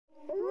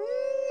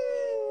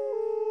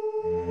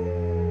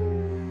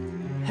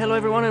Hello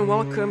everyone and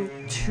welcome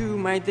to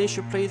my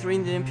Dacia playthrough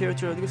in the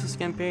Imperator Augustus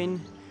campaign.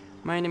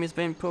 My name is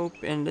Ben Pope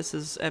and this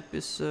is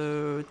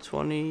episode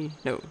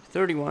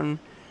 31.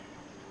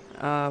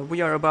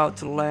 We are about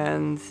to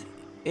land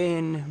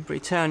in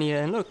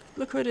Britannia and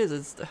look who it is,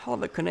 it's the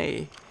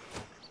Helvetica.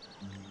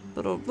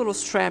 Little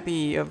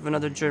strappy of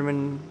another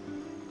German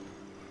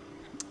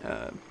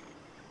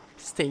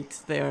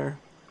state there.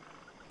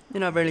 They're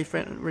not really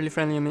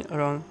friendly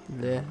around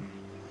there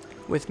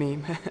with me.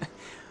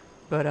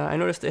 But I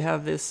noticed they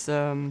have this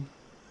women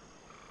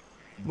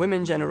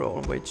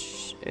general,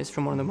 which is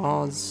from one of the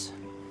mods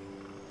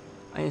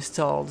I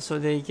installed. So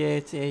they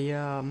get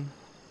a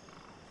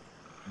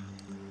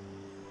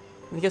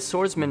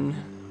swordsman.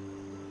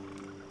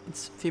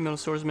 It's female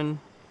swordsman,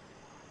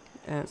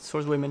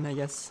 swordswomen, I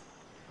guess.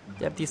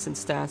 They have decent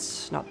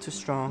stats, not too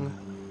strong,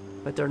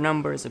 but their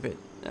number is a bit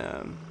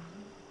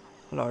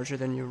larger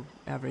than your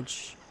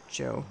average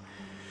Joe.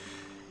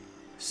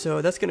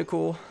 So that's kind of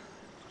cool.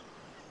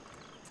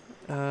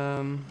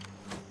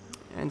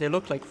 And they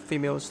look like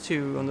females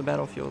too on the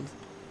battlefield.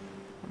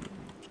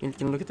 You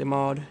can look at the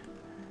mod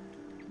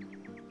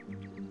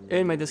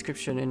in my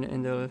description.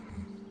 In the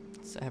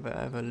I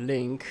have a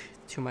link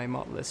to my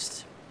mod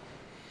list.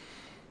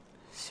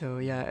 So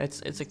yeah,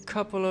 it's a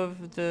couple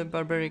of the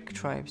barbaric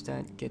tribes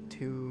that get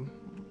to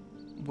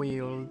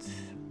wield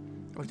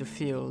or to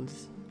field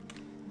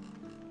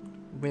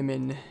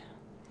women.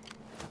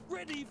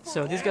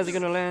 So these guys are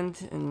gonna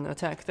land and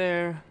attack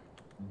there.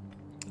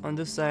 On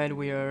this side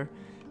we are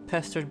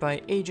pestered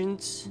by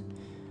agents.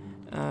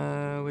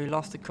 We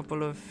lost a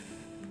couple of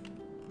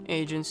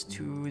agents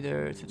to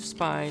the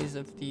spies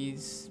of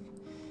these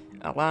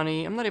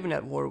Alani. I'm not even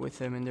at war with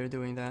them and they're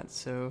doing that,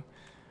 so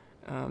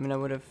I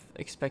would have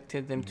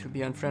expected them to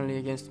be unfriendly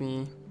against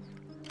me.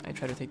 I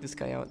tried to take this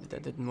guy out, but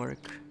that didn't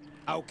work.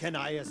 How can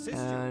I assist you?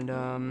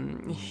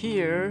 And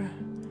here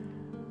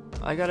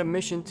I got a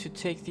mission to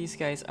take these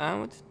guys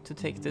out, to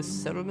take this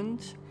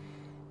settlement.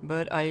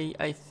 But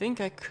I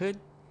think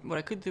what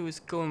I could do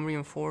is go and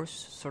reinforce,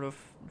 sort of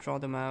draw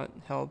them out,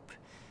 help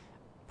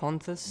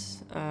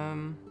Pontus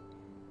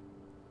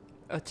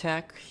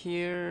attack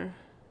here,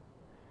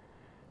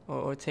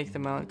 or take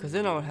them out, because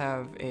then I'll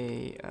have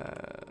a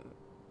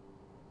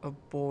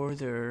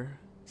border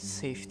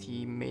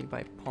safety made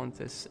by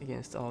Pontus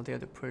against all the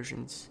other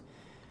Persians.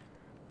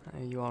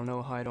 You all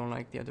know how I don't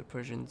like the other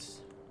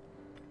Persians.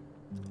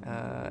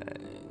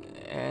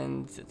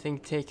 And I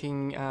think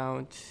taking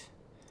out,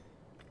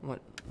 what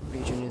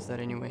region is that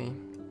anyway?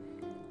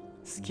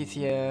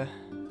 Scythia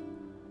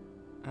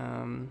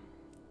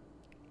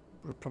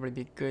would probably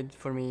be good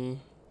for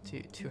me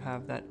to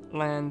have that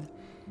land.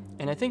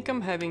 And I think I'm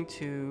having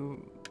to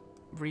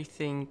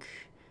rethink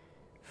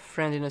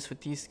friendliness with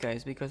these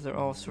guys because they're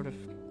all sort of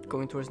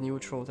going towards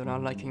neutral. They're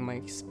not liking my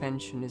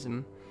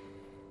expansionism,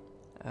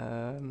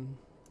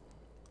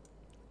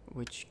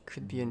 which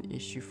could be an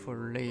issue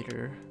for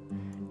later.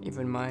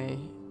 Even my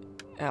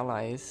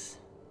allies,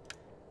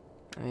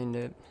 I mean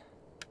the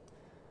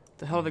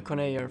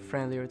Helvetica are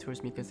friendlier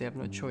towards me because they have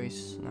no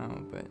choice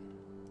now, but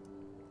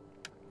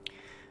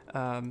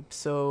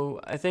so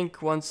I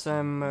think once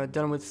I'm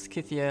done with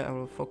Scythia, I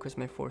will focus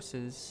my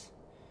forces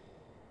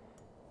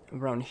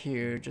around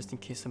here just in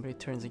case somebody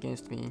turns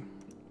against me,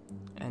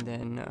 and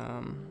then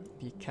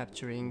be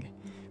capturing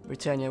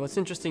Britannia. What's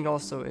interesting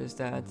also is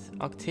that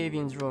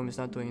Octavian's Rome is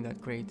not doing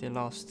that great. They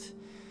lost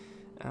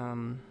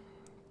 2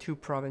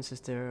 provinces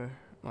there.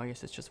 Well, I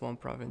guess it's just one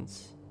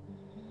province.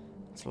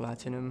 It's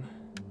Latinum.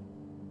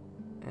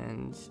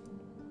 And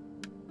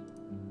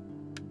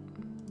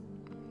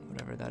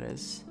whatever that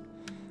is.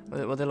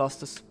 Well, they lost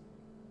this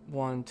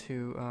one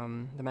to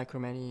the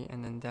Macromani,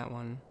 and then that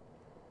one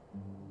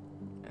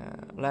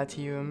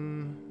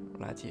Latium,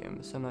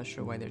 so I'm not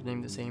sure why they're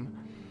named the same,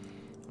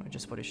 or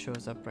just what it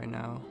shows up right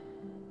now.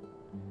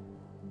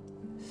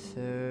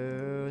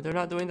 So they're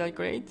not doing that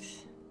great.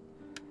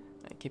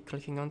 I keep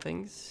clicking on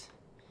things.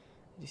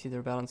 You see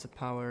their balance of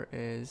power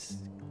is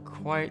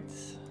quite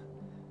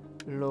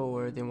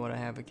lower than what I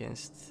have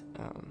against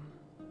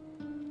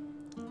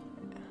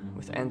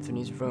with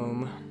Anthony's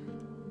Rome,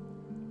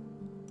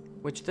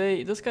 which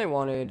this guy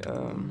wanted.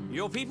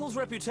 Your people's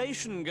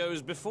reputation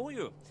goes before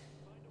you.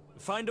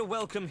 Find a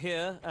welcome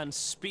here and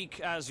speak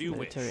as you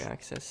military wish.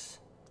 access.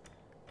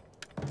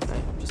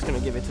 I'm just gonna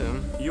give it to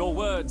him. Your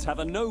words have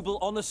a noble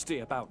honesty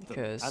about them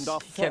and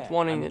are he fair kept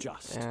wanting and it,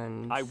 just.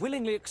 and I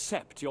willingly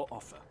accept your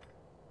offer.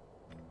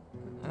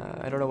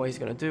 I don't know what he's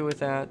gonna do with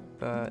that,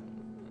 but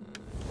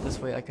this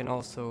way I can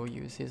also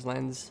use his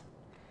lens.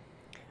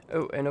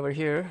 Oh, and over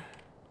here,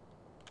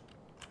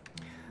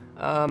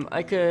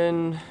 I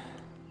can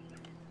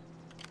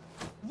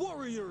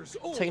Warriors,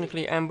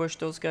 technically ambush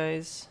those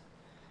guys,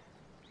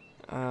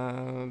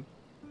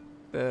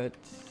 but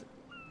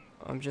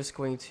I'm just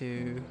going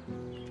to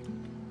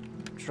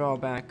draw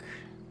back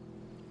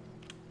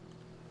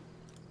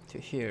to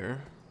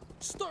here.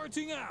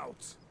 starting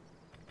out.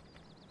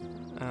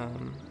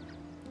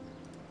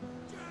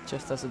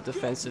 Just as a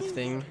defensive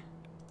thing.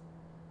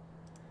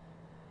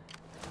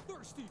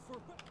 thirsty for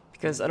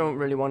because I don't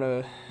really want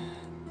to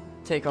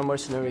take on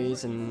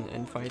mercenaries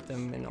and fight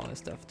them and all that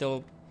stuff.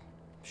 They'll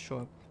show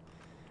up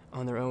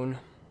on their own.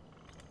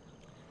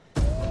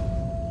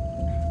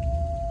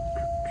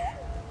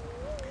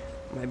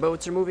 My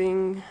boats are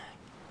moving,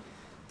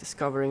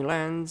 discovering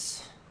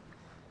lands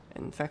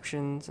and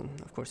factions, and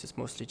of course it's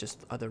mostly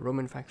just other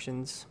Roman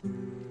factions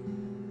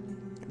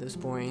at this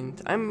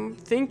point. I'm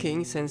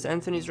thinking, since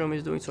Anthony's Rome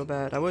is doing so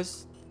bad, I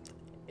was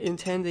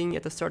intending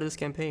at the start of this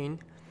campaign,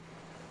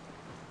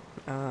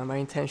 my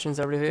intentions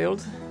are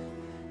revealed,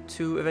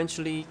 to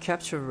eventually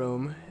capture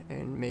Rome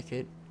and make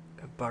it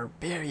a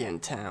barbarian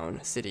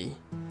town, city.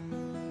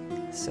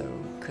 So,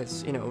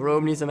 because, you know,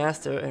 Rome needs a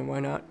master, and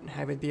why not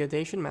have it be a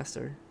Dacian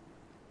master?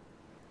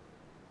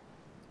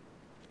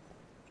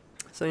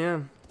 So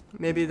yeah,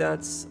 maybe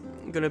that's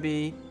gonna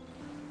be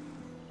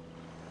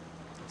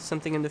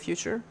something in the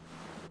future.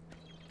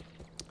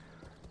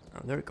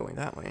 Oh, they're going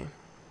that way.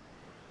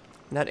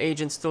 That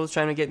agent's still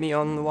trying to get me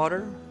on the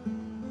water.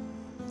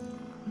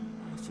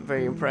 I'm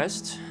very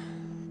impressed.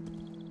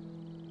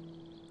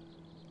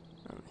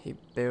 He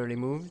barely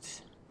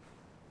moved.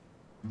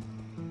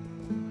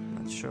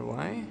 Not sure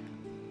why.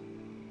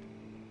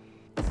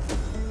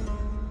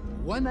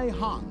 When I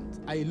hunt,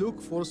 I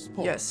look for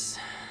sport. Yes.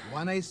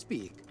 When I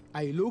speak,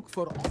 I look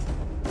for...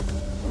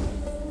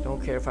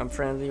 Don't care if I'm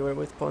friendlier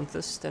with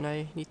Pontus than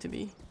I need to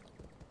be.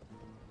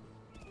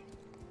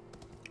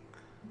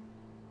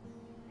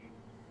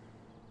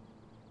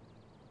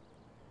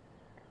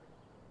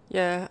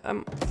 Yeah,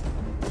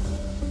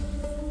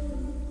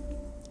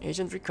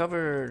 Agent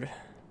recovered.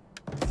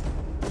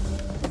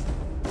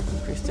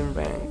 Christian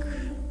rank.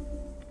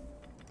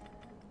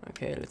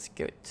 Okay, let's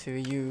get to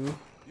you.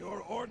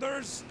 your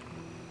orders.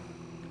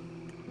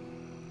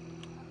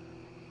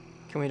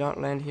 Can we not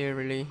land here,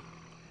 really?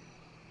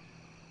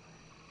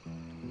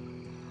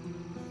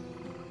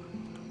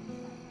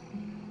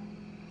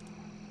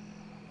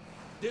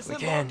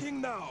 Disembarking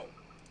now.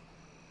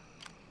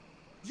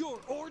 Your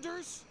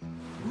orders?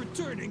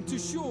 Returning to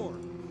shore.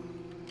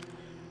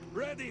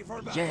 Ready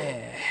for battle.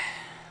 Yeah.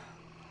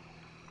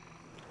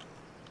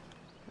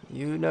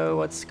 You know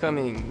what's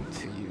coming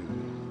to you.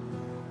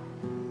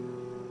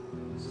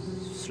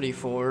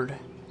 Sleaford,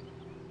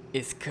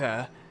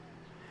 Iska,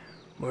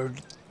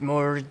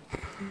 more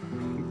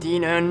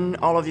Dinan,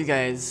 all of you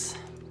guys.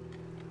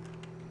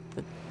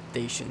 The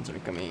Dacians are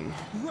coming.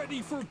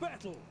 Ready for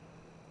battle.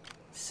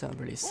 Sound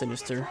really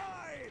sinister.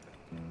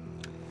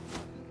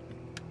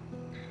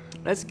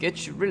 Let's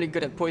get you really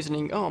good at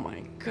poisoning. Oh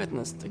my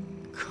goodness, the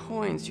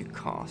coins you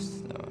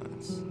cost though.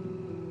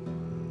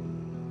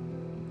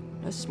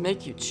 Let's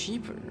make you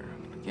cheaper.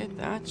 Forget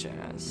that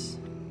jazz.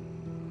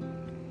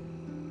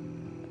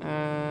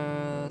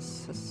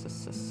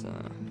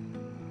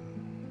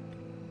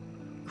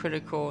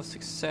 Critical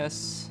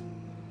success.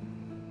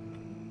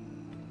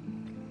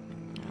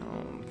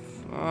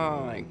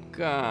 Oh my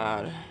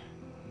god.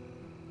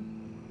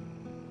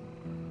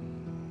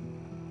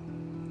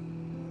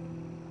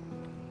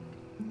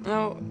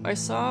 Now, I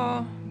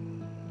saw...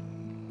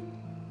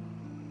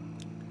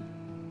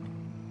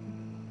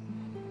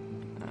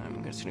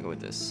 I'm just gonna go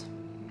with this.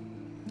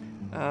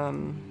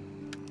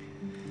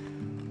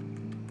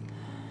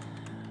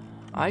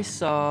 I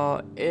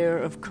saw Heir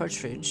of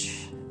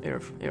Cartridge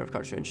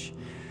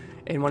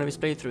in one of his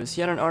playthroughs.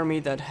 He had an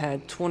army that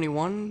had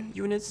 21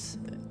 units,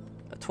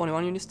 a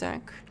 21 unit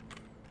stack.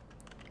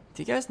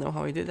 Do you guys know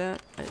how he did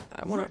that?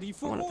 I wanna do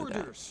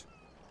that.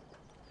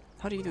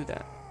 How do you do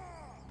that?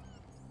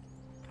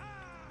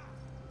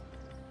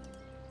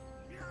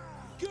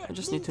 I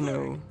just need to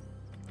know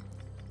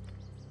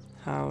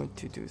how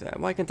to do that.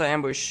 Why can't I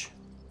ambush?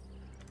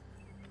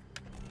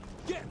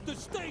 Get the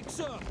stakes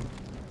up.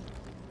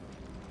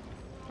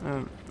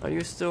 Are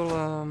you still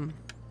oh,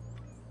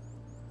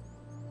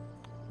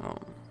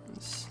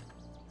 it's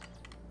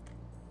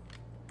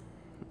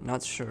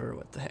not sure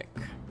what the heck.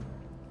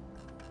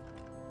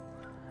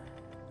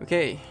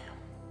 Okay,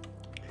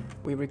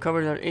 we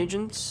recovered our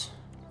agents.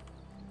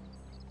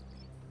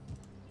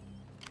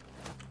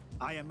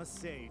 I am a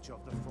sage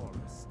of the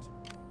forest.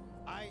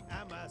 I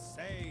am a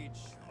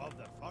sage of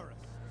the forest.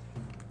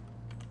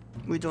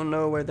 We don't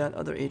know where that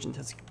other agent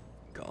has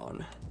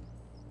gone.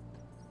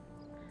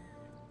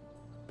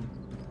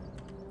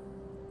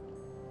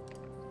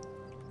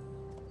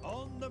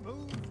 On the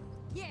move.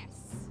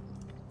 Yes.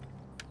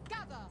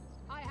 Gather.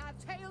 I have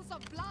tales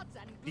of blood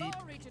and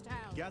glory to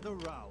tell. Gather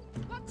round.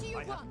 What do you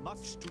I want? have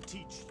much to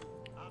teach you.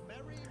 A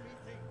merry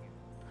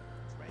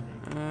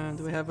meeting.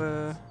 Do we have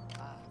a...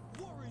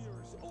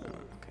 Warriors all.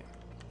 Okay.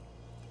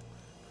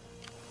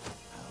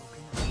 How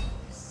can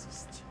I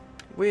assist you?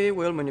 We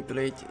will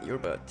manipulate your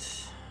butt.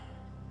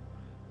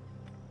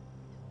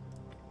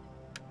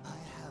 I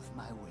have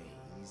my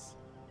ways.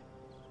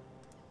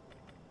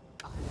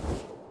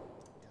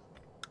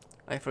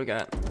 I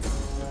forgot.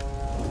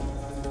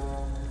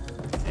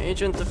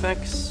 Agent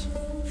effects.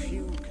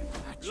 Few can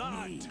match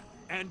blood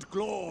and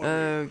glory.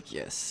 Oh,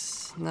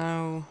 yes.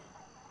 Now...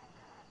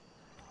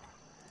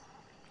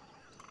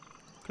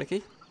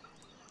 Clicky.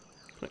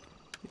 Click.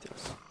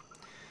 Details.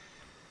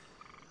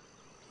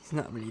 It's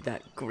not really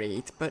that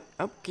great, but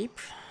upkeep,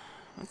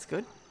 that's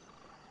good.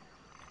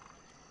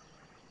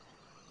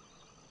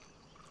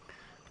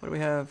 What do we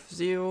have?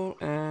 Zeal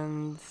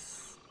and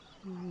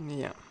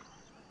yeah.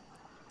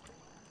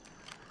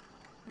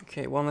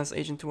 Okay, one less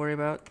agent to worry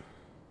about.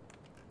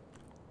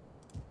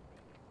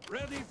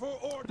 Ready for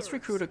orders. Let's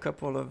recruit a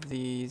couple of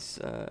these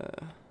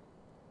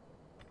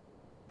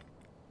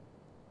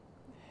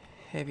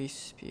heavy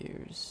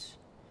spears.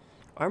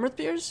 Armored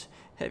spears?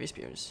 Heavy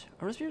spears.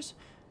 Armored spears?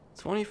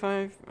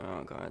 25.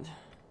 Oh god.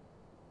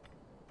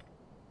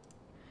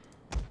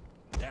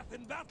 Death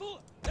in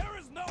battle? There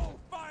is no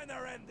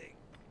finer ending.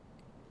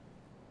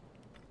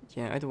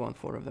 Yeah, I do want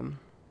 4 of them.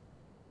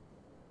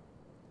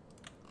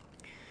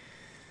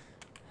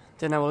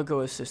 Then I will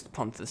go assist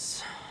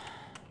Pontus.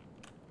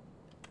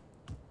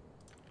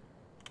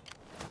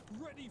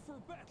 Ready for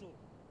battle.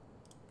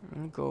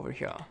 I'll go over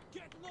here.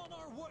 Getting on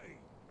our way.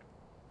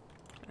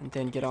 And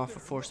then get off a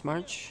forced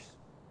march.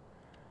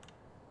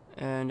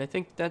 And I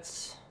think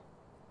that's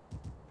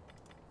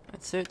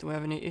it. Do we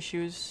have any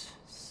issues?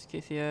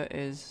 Scythia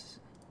is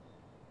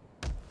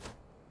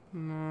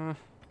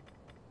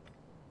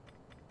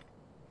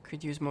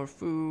could use more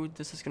food.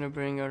 This is gonna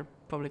bring our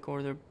public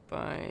order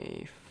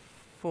by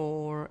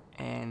 4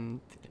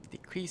 and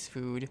decrease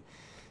food.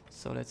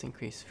 So let's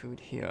increase food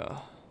here.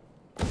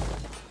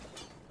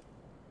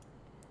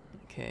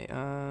 Okay,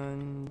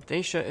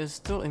 Dacia is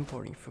still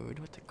importing food.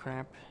 What the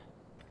crap?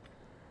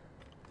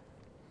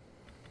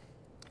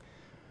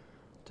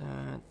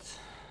 That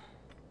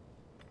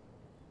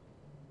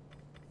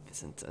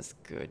isn't as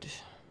good.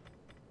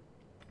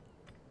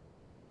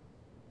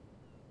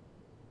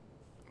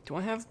 Do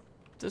I have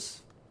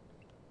this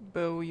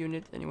bow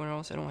unit anywhere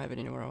else? I don't have it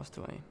anywhere else,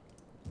 do I?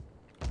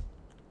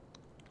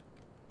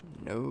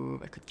 No,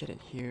 I could get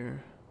it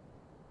here.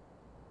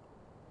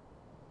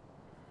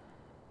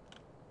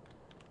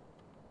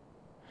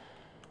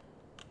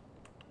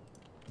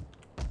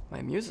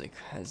 My music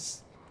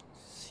has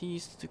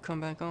ceased to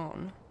come back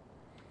on.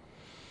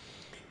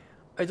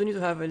 I do need to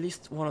have at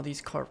least one of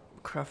these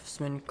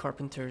craftsmen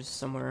carpenters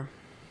somewhere.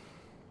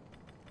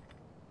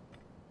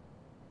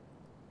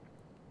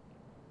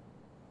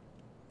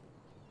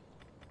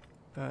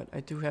 But I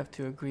do have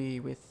to agree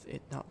with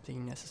it not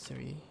being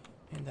necessary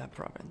in that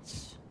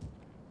province.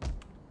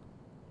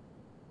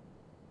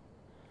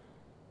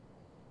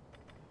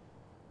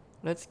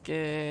 Let's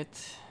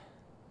get...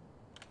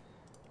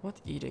 What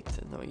edict?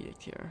 No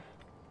edict here.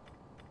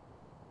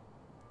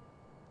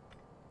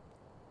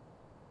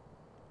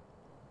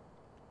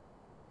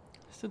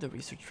 Let's do the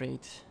research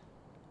rate.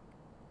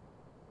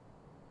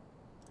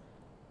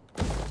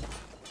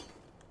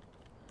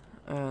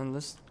 And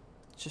let's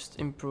just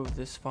improve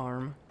this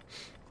farm.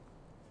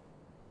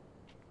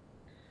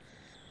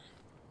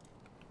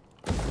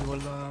 We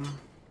will,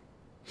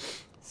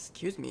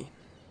 excuse me.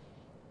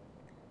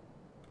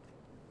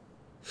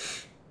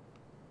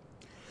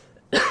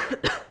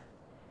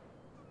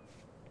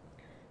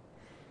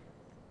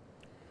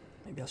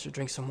 Maybe I should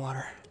drink some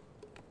water.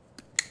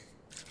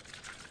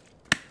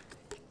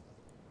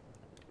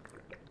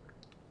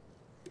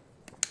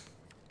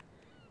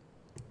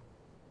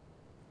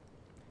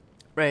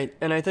 Right,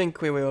 and I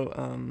think we will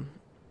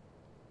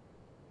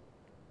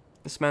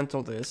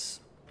dismantle this.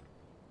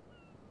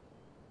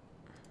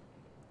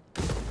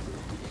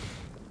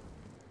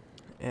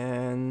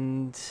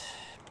 And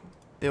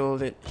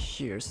build it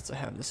here since I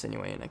have this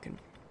anyway and I can...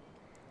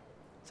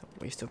 It's a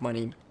waste of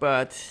money,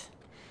 but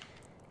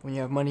when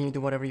you have money you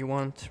do whatever you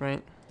want,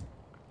 right?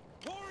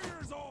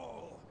 Warriors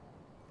all.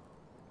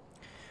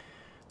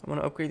 I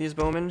want to upgrade these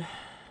bowmen.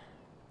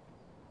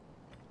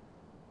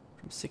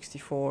 From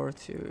 64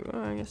 to...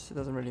 I guess it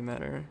doesn't really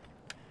matter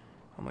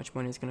how much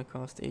money it's going to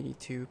cost.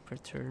 82 per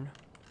turn.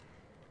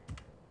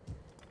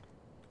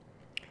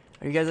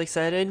 Are you guys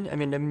excited? I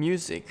mean, the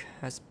music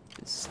has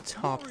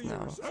stopped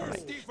now for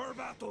like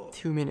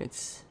 2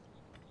 minutes.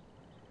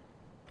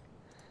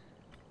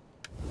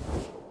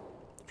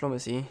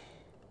 Diplomacy.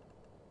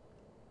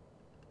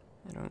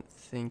 I don't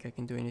think I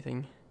can do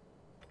anything.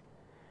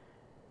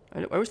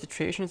 I wish the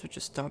Tracians would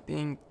just stop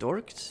being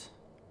dorks.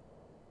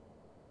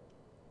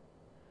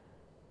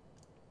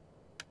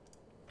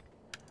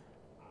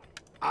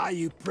 Are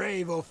you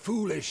brave or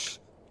foolish?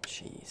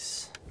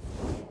 Jeez.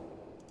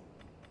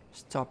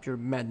 Stop your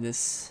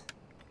madness.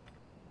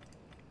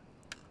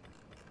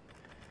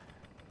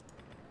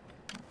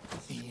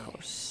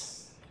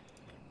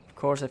 Of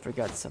course I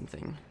forgot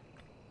something.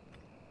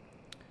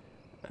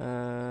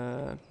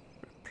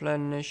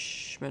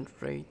 Replenishment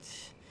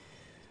rate.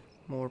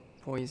 More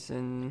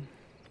poison.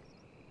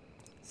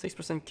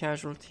 6%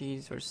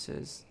 casualties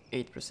versus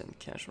 8%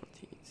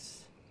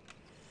 casualties.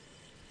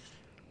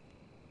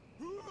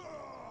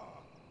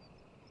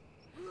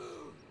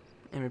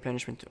 And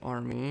replenishment to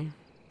army.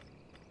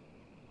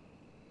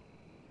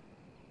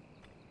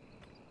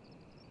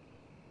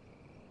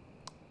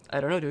 I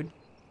don't know, dude.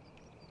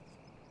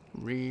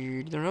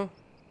 Really don't know.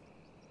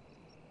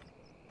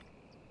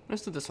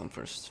 Let's do this one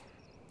first.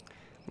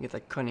 Get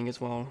that cunning as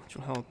well, which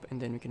will help,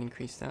 and then we can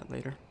increase that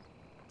later.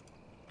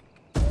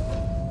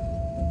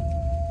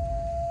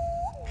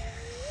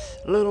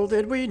 Little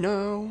did we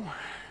know.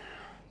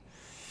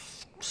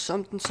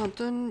 Something,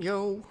 something,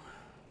 yo.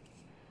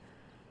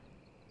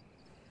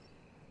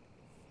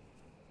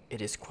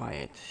 It is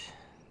quiet.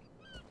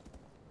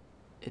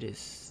 It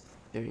is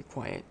very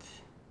quiet.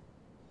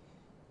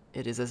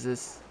 It is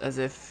as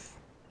if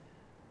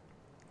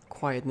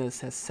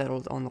quietness has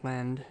settled on the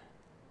land,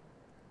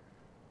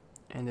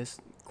 and this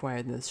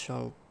quietness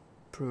shall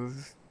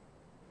prove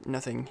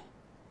nothing.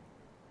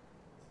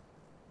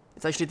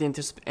 It's actually the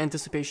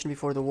anticipation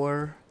before the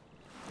war.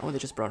 Oh, they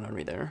just brought an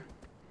army there.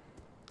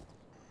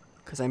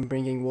 Because I'm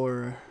bringing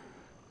war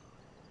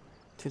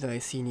to the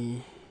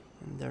Iceni,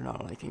 and they're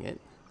not liking it.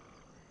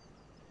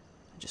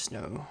 I just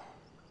know.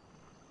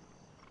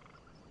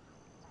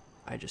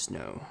 I just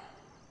know.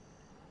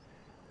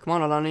 Come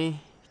on, Alani.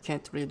 You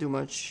can't really do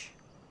much.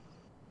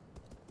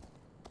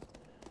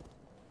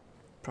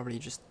 Probably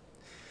just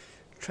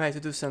try to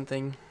do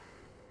something.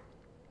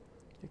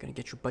 You're gonna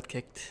get your butt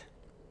kicked.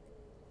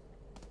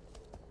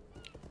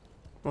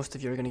 Most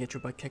of you are gonna get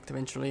your butt kicked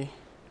eventually.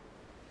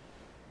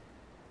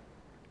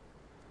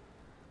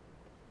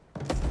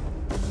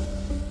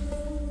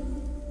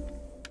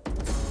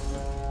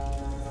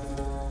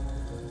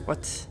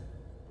 What?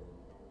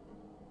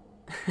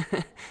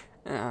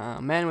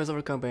 Man was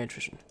overcome by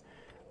attrition.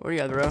 Where are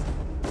you at, bro?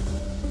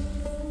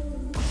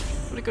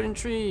 Really good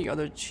intrigue.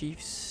 Other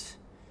chiefs.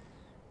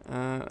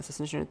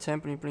 Assassination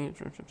attempt.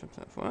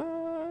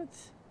 What?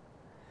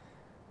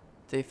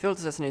 They failed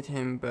to assassinate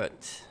him,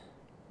 but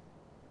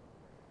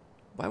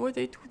why would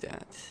they do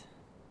that?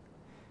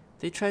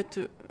 They tried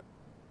to.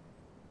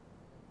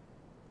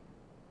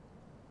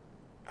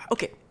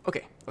 Okay.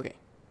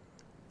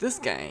 This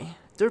guy,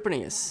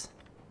 Derpanius,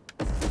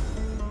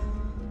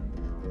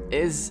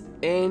 is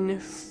in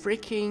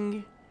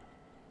freaking.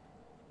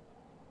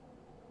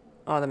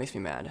 Oh, that makes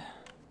me mad.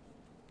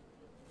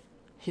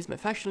 He's my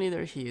faction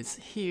leader. He is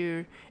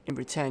here in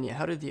Britannia.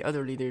 How did the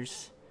other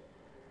leaders?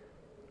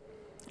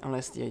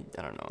 Unless the,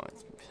 I don't know. I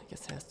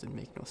guess it has to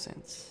make no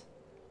sense.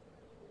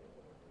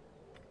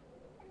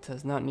 It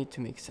does not need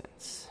to make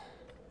sense.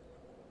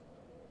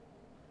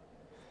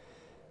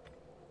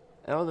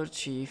 Elder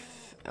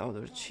chief,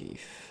 elder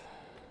chief,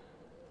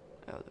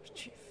 elder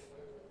chief.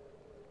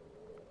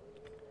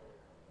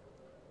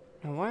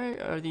 Now, why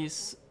are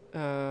these?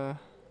 Why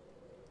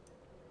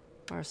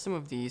are some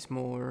of these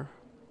more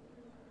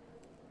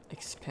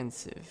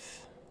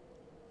expensive?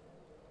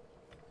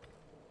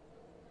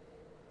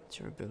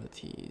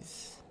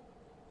 Durabilities.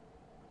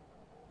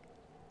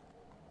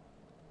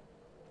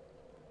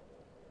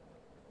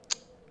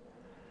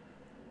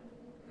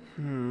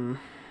 The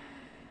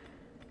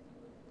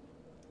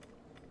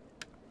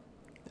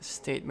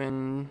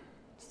statement.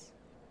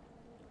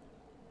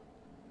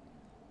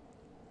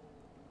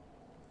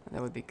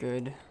 That would be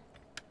good.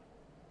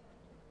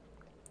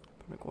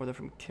 Public order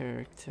from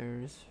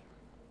characters.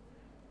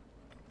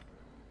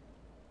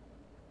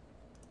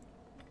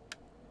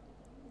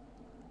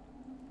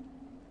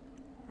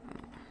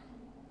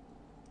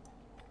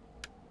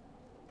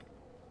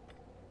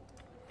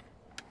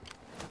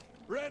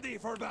 Ready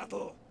for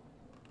battle.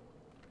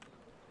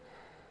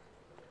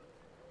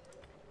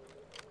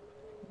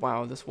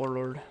 Wow, this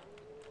warlord.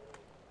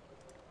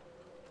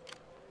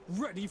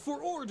 Ready for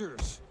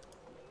orders.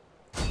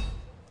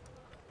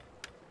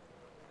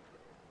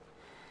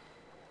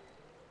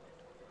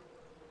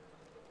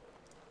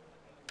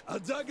 A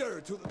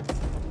dagger to the...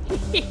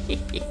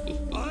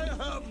 I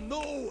have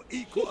no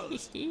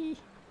equals.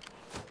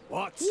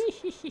 What?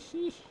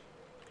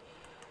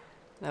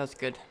 That was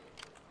good.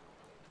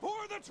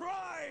 For the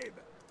tribe!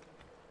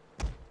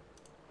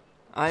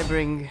 I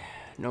bring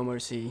no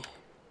mercy.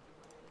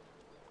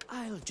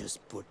 I'll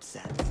just put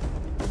that.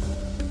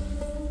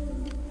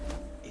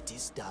 It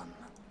is done.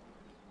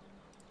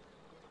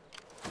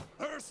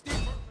 Thirsty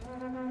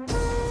for...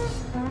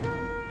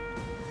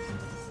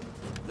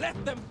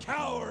 Let them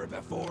cower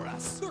before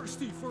us.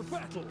 Thirsty for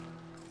battle.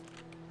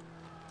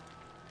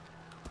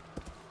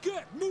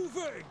 Get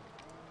moving.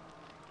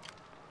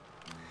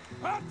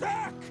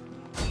 Attack!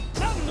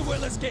 None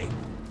will escape.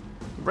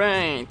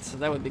 Right, so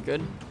that would be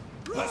good.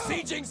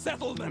 Besieging And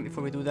settlement.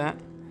 before we do that,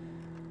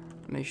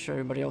 make sure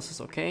everybody else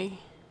is okay.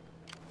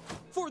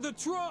 For the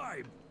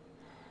tribe.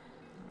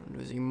 I'm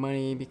losing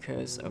money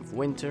because of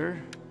winter.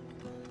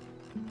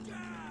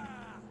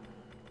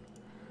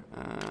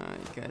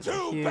 You guys are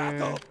To here.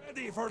 battle.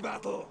 Ready for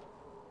battle.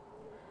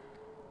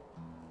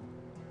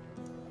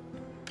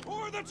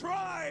 For the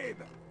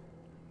tribe.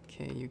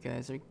 Okay, you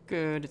guys are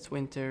good. It's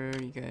winter.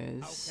 You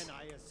guys. How can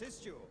I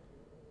assist you?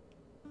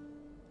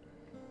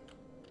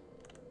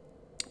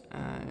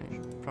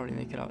 Should probably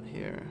make it out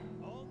here.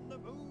 On the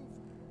move.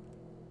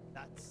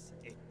 That's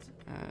it.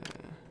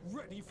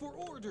 Ready for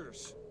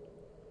orders.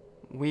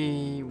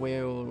 We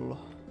will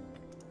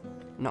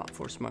not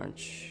force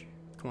march.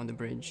 Come on the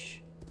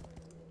bridge.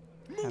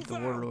 Have the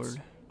Move out.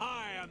 warlord.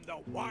 I am the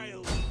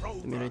wild rover.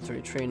 The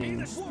military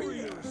training.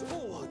 Warriors,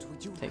 all. What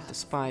would you Take the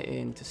spy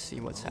in to see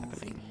what's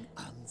happening.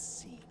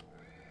 unseen?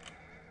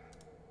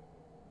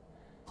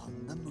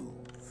 On the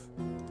move.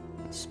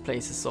 This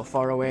place is so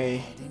far away.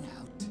 Heading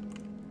out.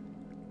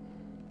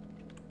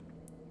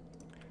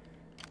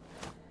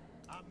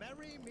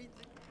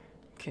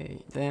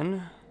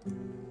 then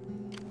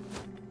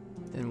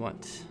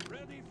what?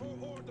 Ready for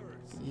orders.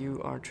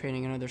 You are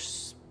training another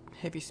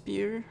heavy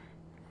spear.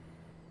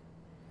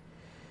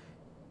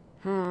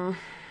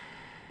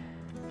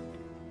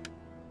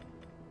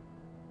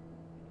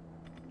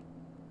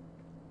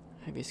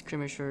 Heavy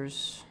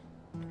skirmishers.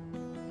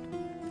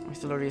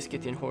 Auxiliary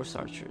Scythian horse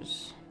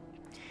archers.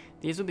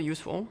 These will be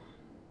useful.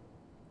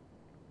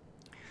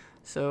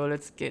 So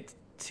let's get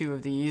 2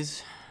 of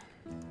these.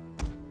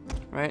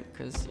 Right?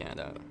 Because, yeah,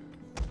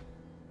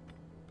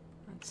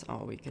 that's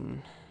all we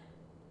can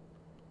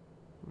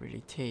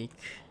really take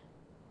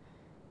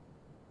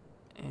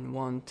in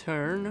one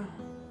turn.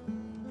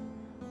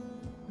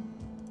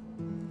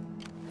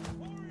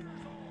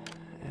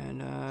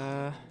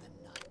 And,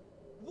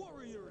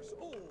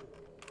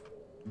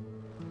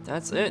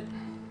 that's it.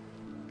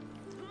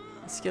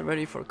 Let's get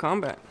ready for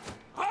combat.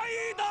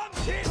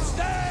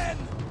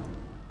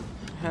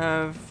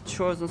 Have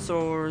chosen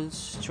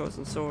swords,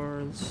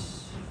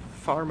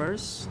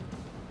 farmers.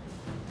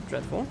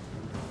 Dreadful.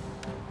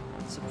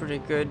 That's a pretty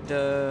good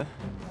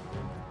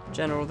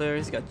general there.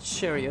 He's got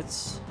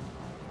chariots.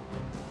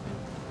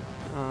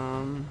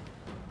 And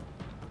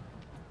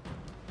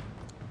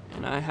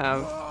I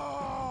have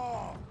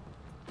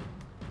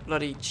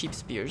bloody cheap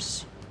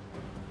spears.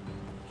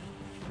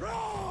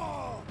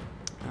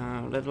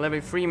 Levy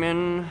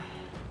Freeman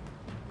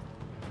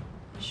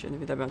shouldn't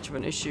be that much of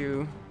an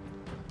issue.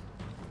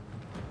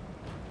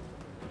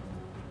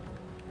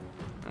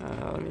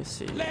 Let me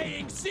see.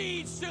 Laying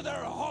siege to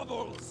their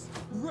hovels,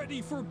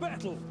 ready for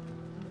battle.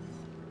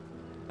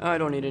 I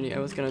don't need any. I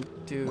was gonna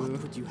do.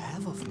 What would you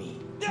have of me?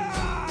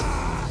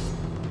 I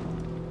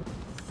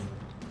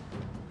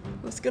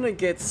was gonna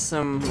get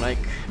some like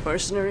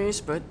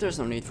mercenaries, but there's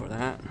no need for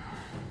that.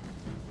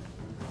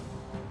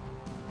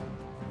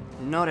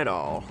 Not at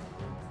all.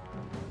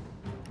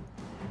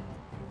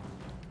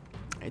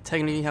 I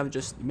technically have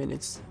just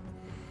minutes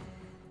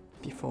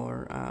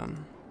before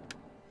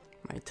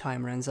my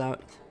time runs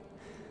out.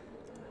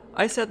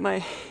 I set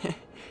my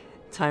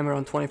timer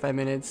on 25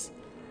 minutes.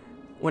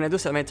 When I do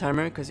set my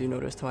timer, because you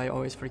noticed how I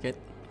always forget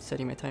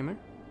setting my timer.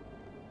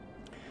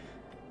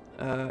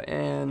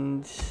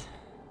 And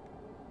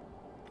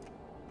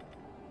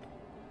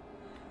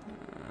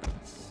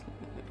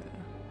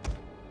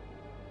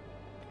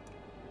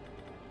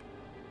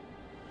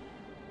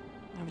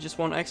I have just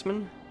 1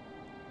 X-Men.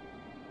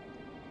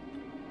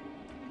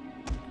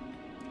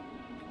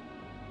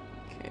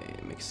 Okay,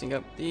 mixing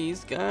up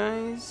these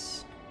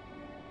guys.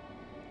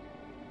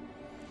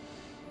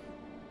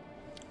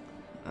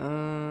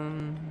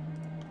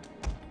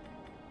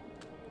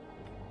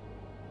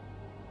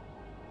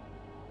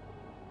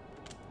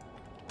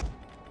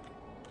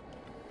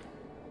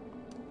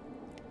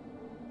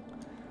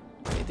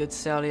 They did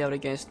sally out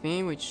against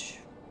me, which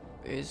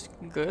is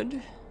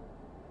good.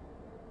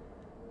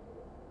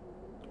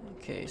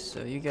 Okay,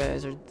 so you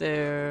guys are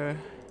there.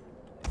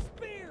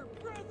 Spear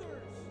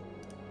brothers.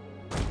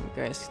 You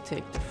guys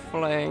take the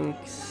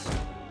flanks.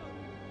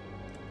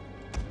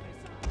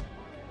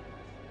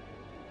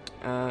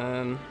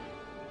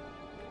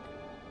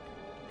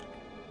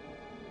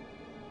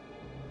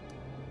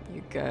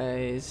 You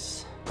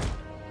guys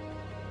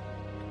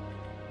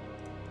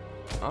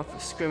off a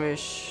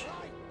skirmish.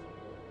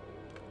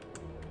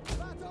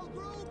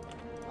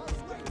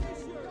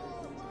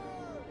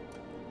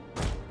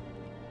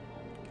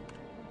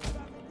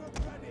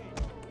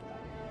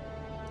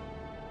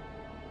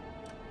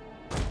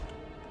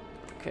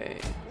 Okay.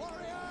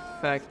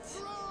 In fact,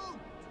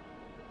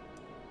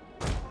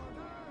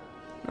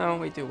 no,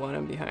 we do want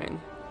him behind.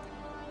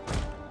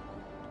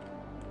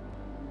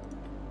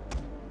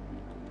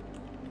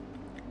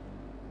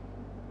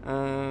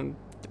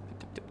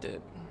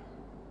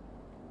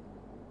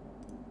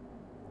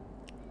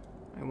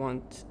 I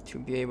want to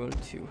be able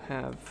to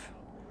have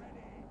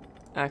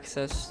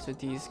access to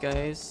these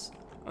guys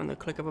on the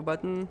click of a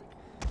button.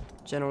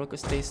 General could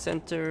stay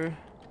center.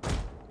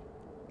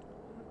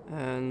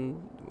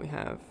 And we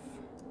have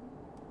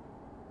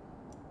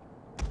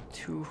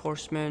 2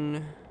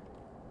 horsemen.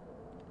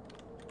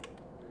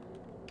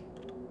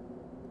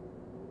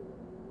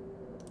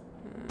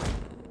 And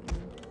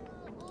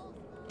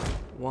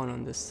 1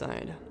 on this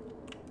side.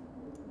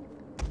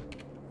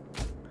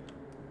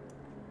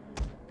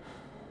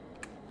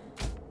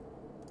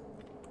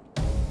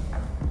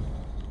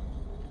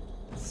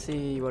 Let's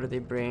see, what do they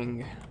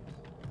bring?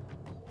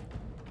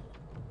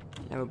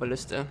 I have a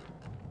ballista.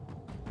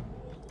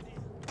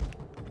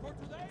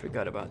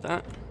 Forgot about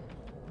that.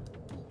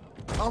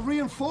 Our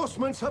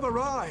reinforcements have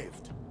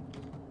arrived.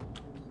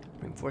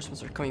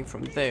 Reinforcements are coming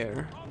from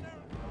there.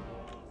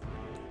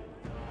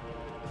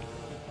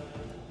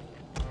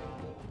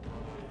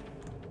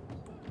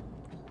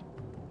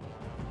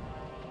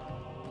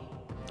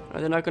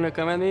 Are they not gonna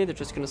come at me? They're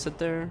just gonna sit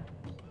there.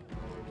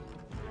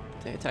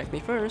 They attack me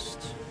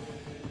first.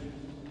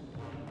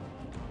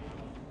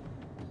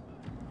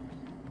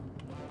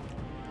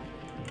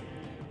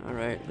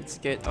 Alright, let's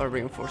get our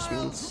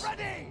reinforcements.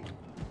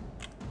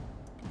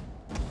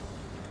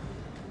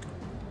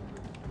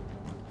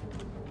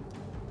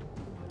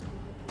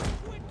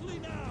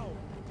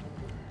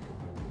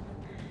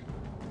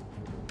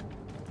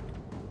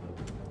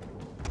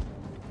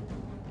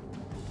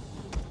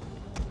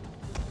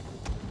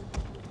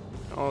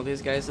 all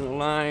these guys in a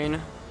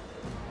line.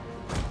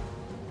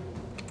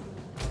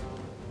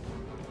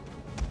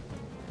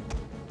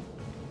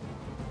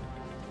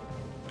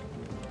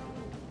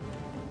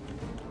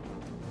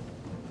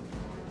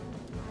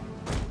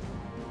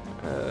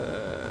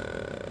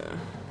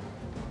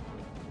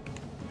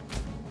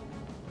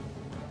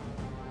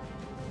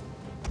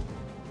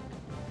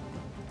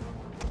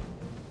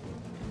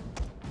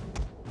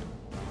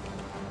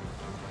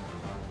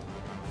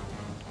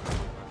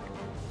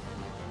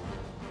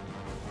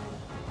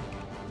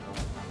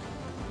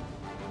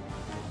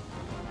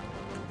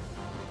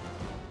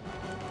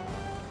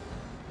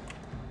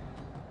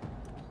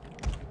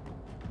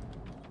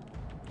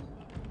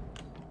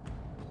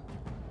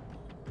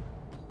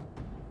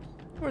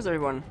 Where's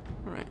everyone?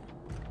 All right.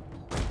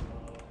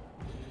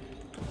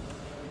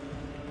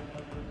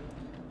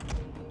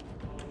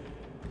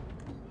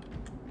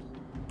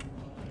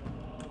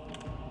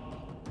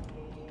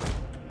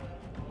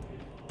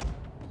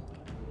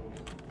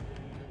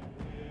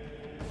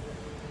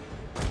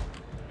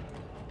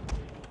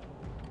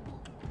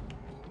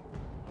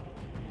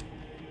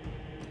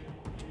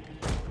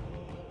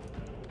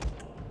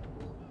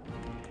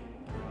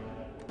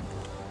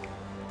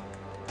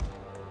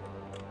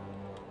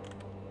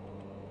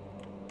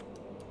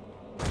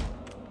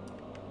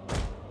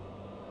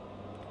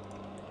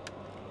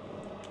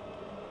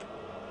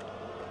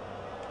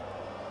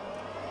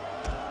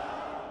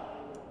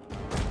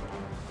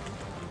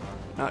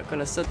 Not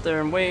gonna sit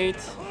there and wait.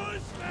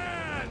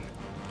 Horseman!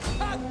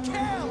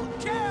 Kill!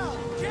 Kill!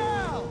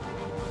 Kill!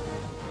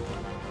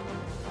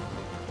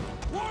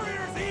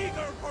 Warriors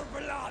eager for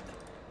blood!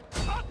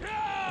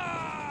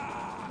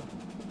 Yeah!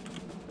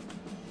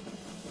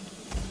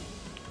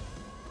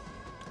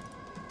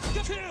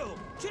 Kill!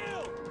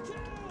 Kill!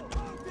 Kill!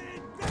 Out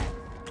in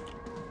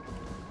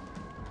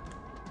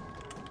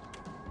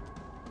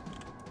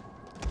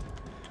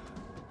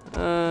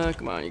death!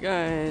 Come on, you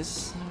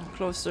guys.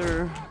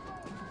 Closer.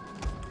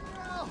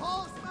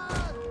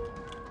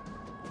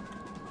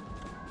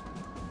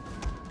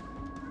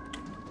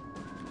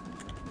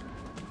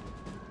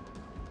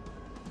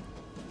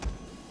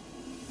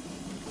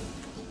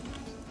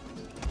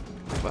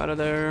 Out of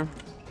there.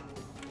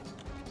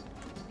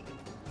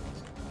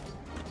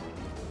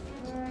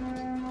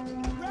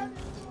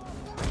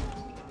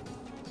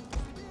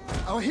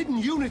 Our hidden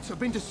units have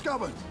been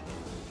discovered.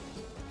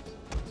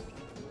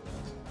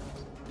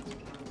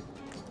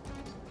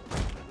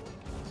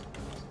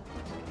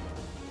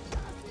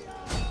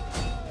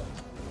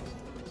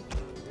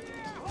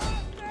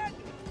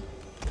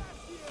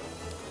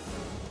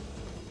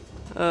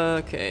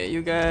 Okay,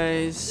 you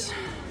guys.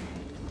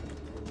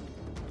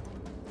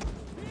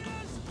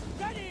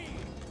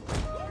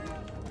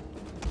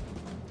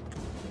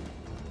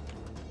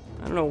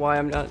 I don't know why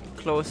I'm not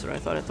closer. I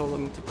thought I told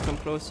them to come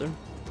closer.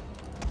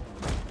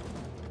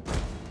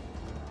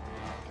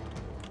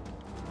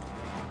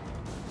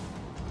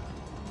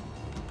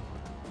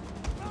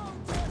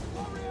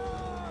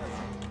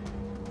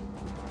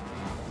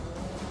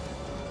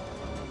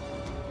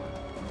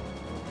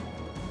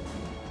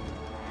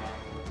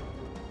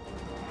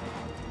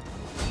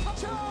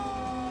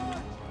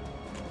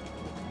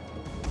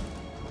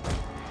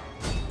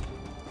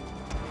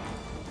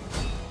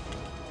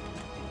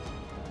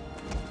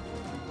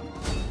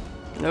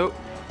 Nope.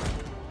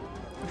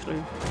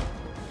 Actually.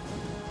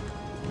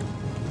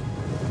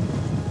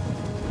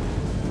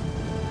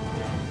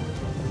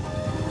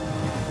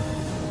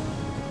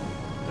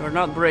 They're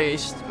not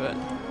braced, but...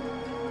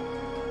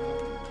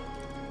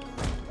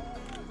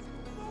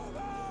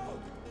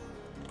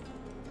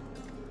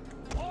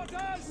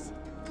 Orders!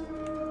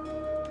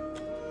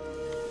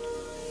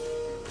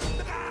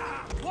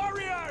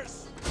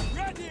 Warriors!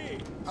 Ready!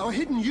 Our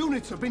hidden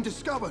units have been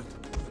discovered.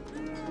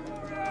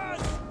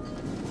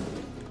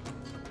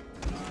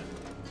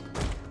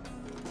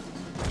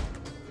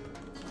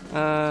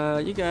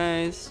 You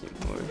guys,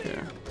 over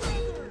here.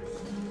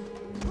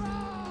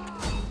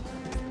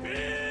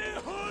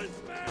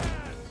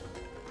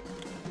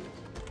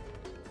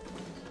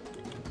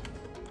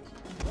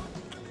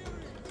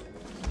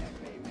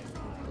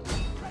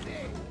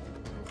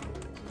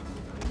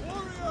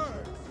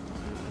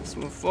 Let's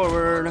move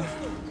forward.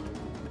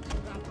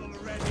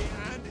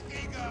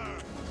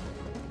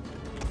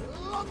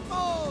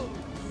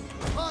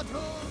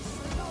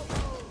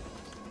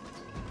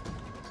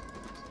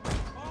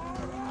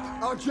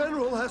 Our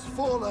general has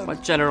fallen.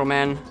 What general,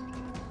 man?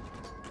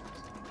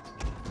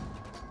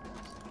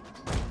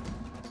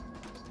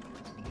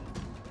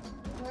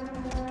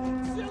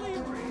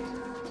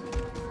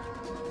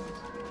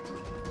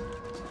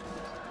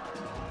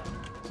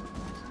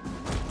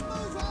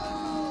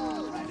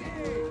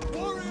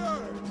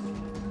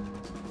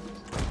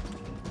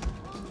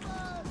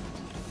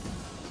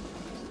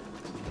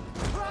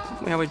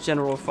 We have a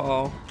general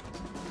fall.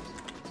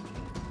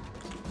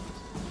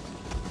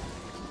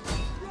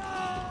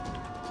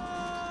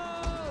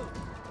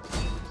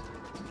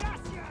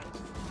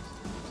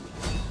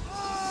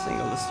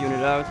 Single this unit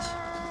out.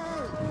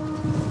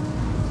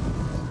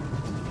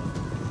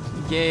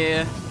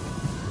 Yeah.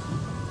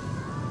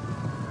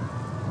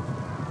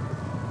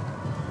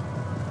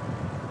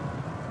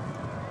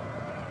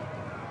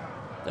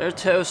 They're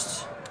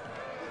toast.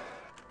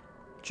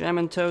 Jam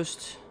and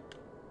toast.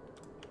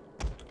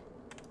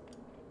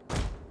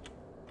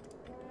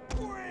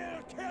 We'll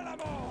kill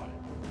them all!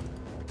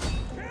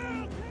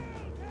 Kill!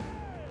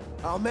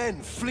 Our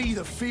men flee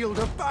the field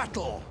of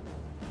battle.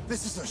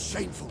 This is a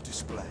shameful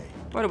display.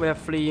 Why do we have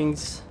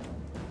fleeings?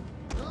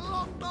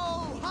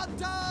 Longbow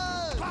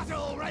hunters!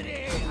 Battle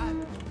ready!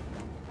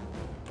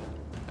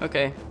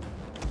 Okay.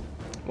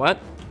 What?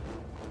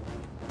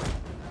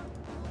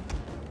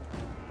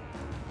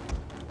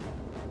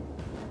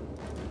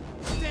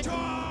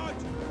 Charge!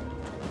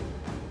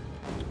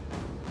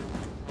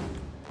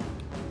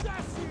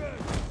 Dacia!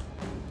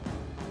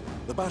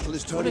 The battle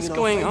is What turning is in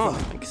going our on?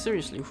 favor. Like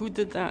seriously, who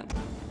did that?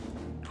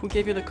 Who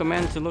gave you the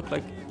command to look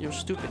like you're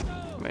stupid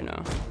right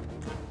now?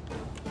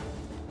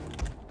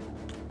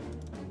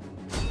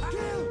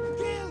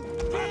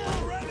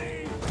 Battle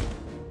ready!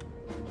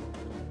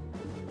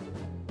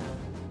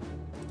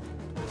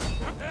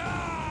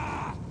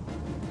 Ah!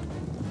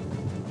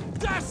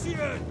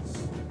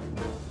 Dacians!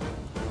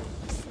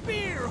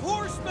 Spear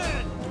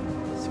horsemen!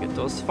 Let's get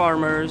those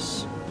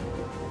farmers.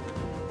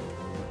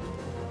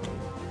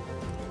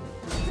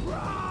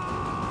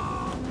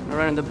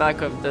 Right in the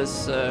back of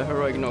this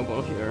heroic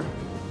noble here.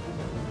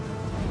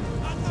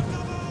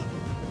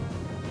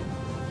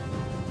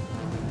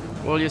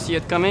 Will you see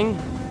it coming?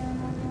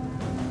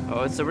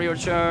 Oh, it's a rear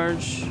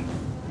charge.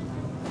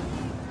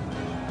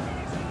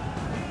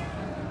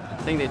 I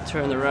think they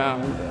turned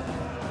around.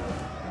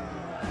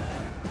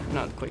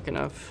 Not quick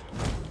enough.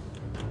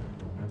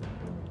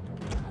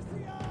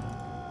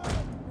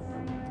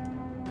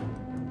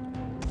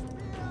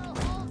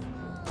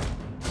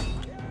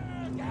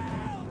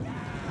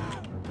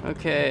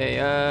 Okay,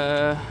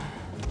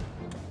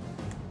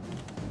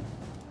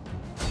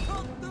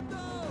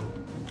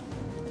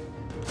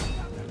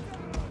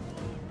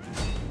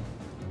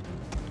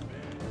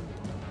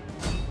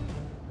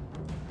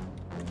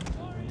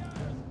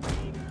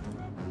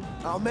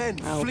 Our men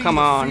Oh, flee come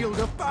the on. field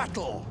of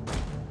battle.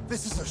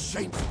 This is a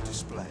shameful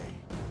display.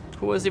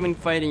 who was even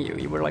fighting you?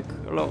 You were like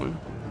alone.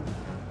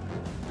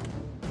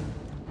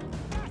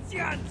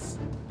 Dacians!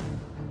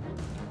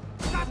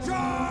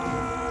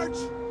 Charge!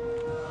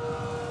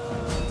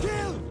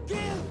 Kill!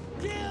 Kill!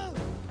 Kill!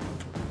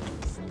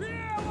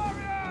 Spear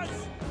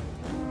warriors!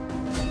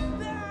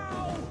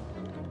 Now!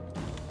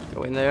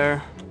 Go in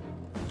there.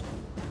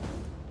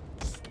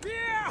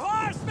 Spear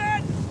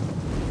horsemen!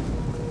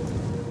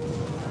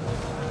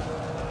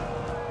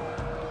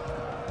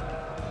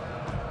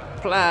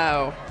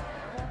 Plow.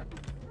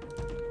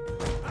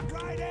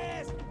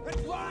 Riders!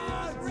 And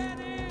warriors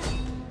ready!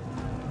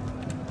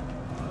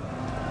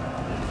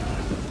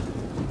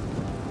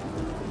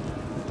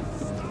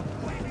 Stop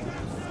waiting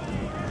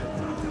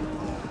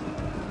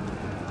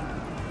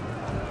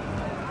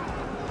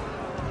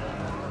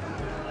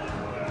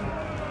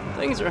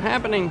Things are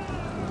happening.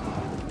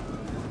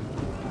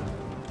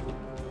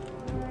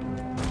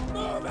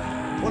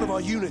 One of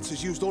our units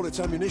has used all its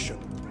ammunition.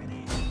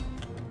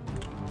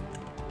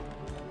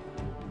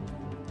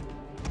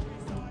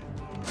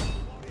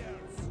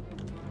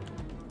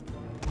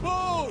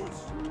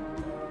 Bows!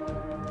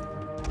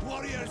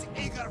 Warriors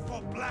eager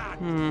for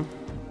blood.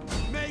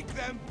 Make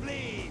them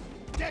bleed.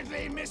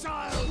 Deadly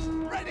missiles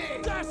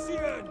ready.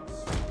 Dacians!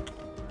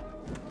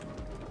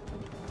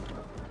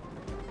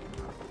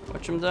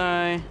 Watch him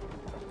die.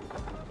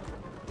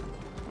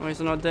 Oh, he's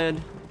not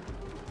dead.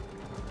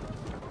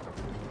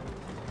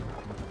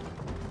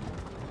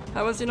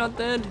 How is he not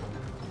dead?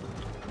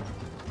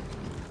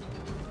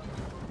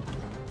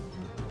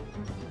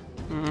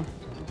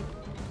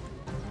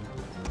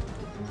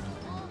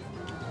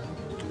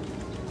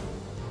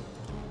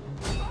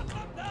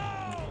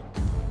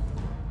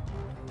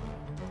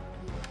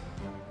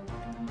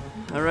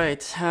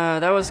 Alright,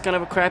 that was kind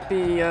of a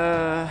crappy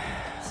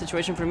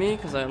situation for me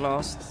because I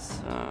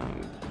lost a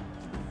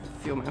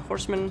few of my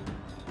horsemen.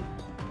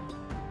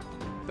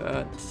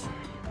 But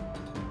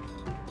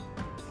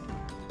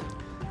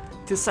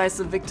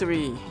decisive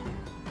victory.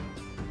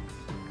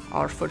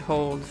 Our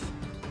foothold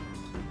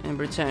in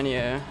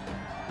Britannia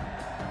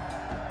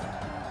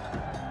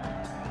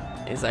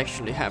is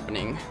actually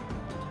happening.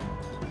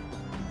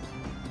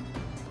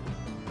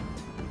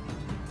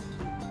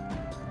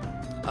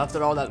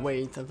 After all that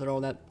wait, after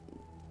all that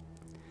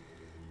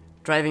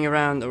driving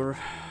around or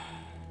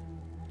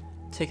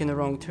taking the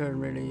wrong turn,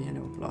 really, you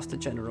know, lost the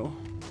general.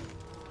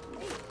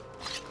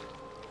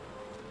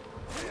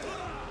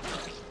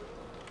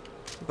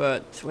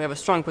 But we have a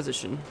strong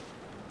position.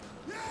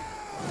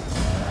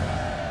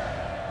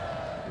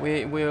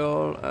 We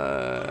will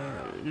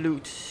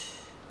loot.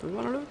 Do we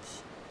want to loot?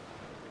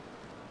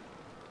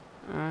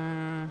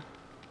 I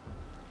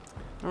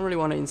don't really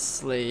want to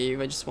enslave.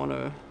 I just want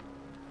to.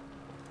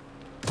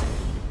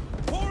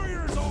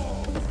 Warriors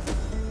all!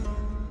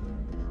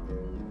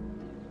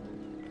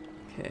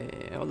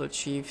 Okay, elder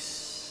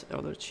chiefs.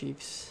 Elder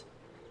chiefs.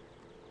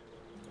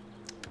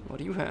 What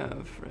do you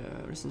have?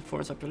 Recent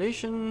forest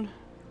population.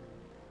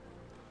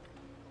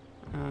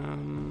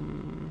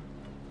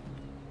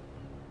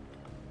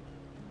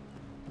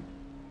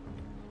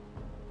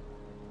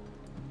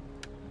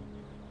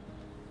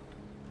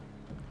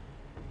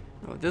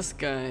 this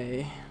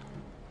guy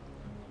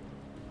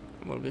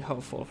will be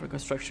helpful for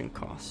construction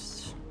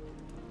costs.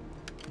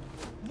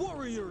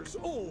 Warriors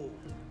all!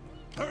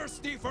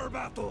 Thirsty for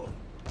battle!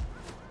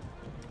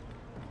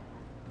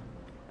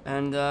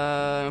 And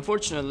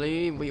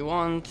unfortunately, we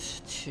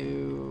want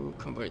to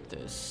convert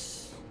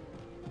this.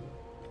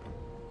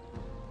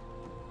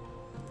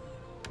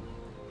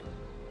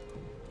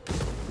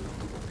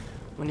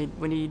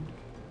 We need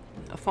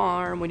a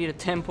farm. We need a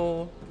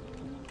temple.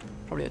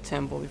 Probably a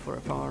temple before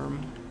a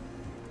farm.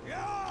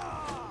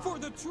 For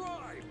the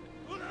tribe!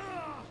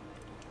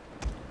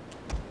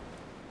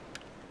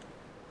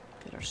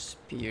 Get our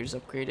spears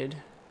upgraded.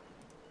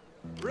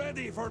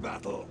 Ready for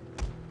battle!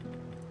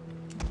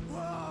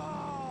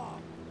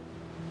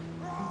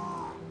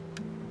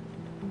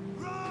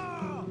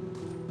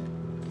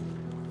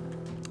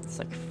 It's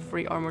like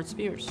 3 armored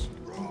spears.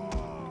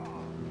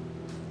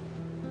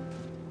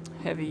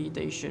 Heavy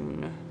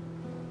Dacian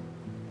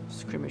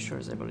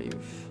skirmishers, I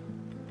believe.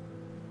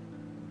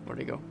 Where'd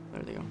they go?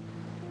 There they go.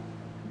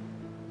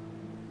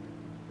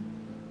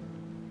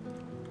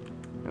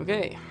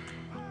 Okay.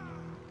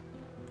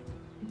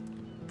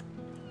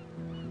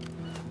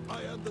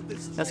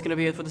 That's gonna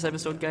be it for this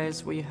episode,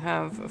 guys. We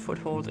have a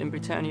foothold in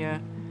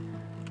Britannia,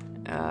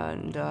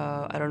 and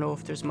I don't know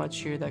if there's much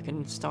here that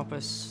can stop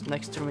us.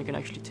 Next turn we can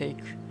actually take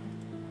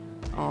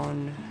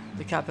on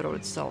the capital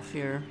itself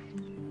here,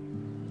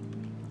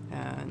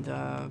 and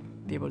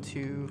be able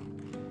to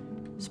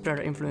spread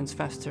our influence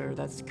faster.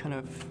 That's kind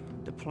of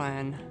the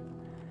plan.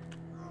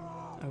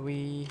 Are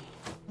we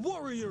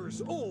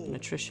Warriors all! an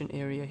attrition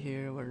area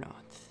here? We're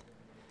not.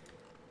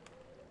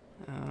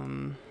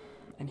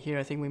 And here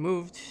I think we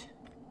moved.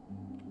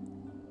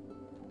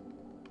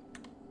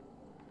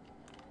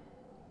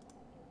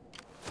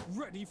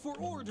 Ready for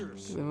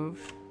orders! Did we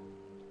move?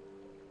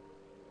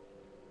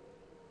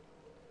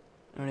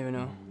 I don't even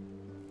know.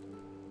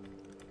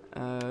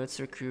 Let's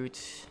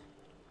recruit.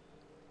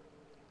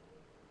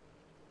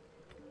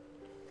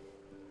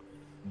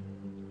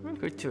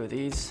 Recruit 2 of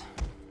these.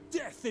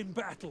 Death in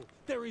battle!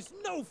 There is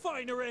no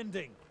finer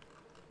ending!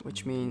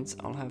 Which means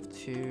I'll have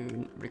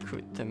to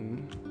recruit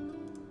them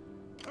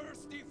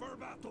Thirsty for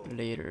battle!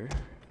 later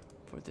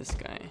for this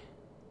guy.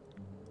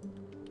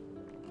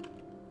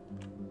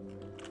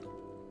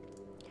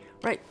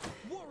 Right.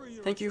 Warriors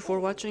Thank you for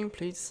watching.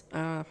 Please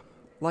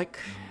like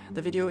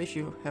the video if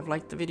you have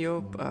liked the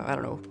video. I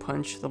don't know,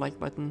 punch the like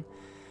button,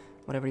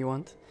 whatever you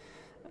want.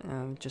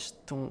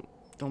 Just don't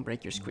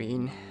break your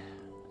screen.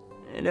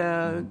 And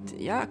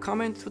yeah,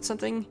 comment with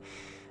something.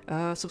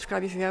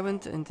 Subscribe if you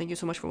haven't, and thank you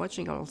so much for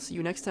watching. I'll see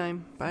you next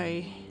time.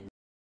 Bye.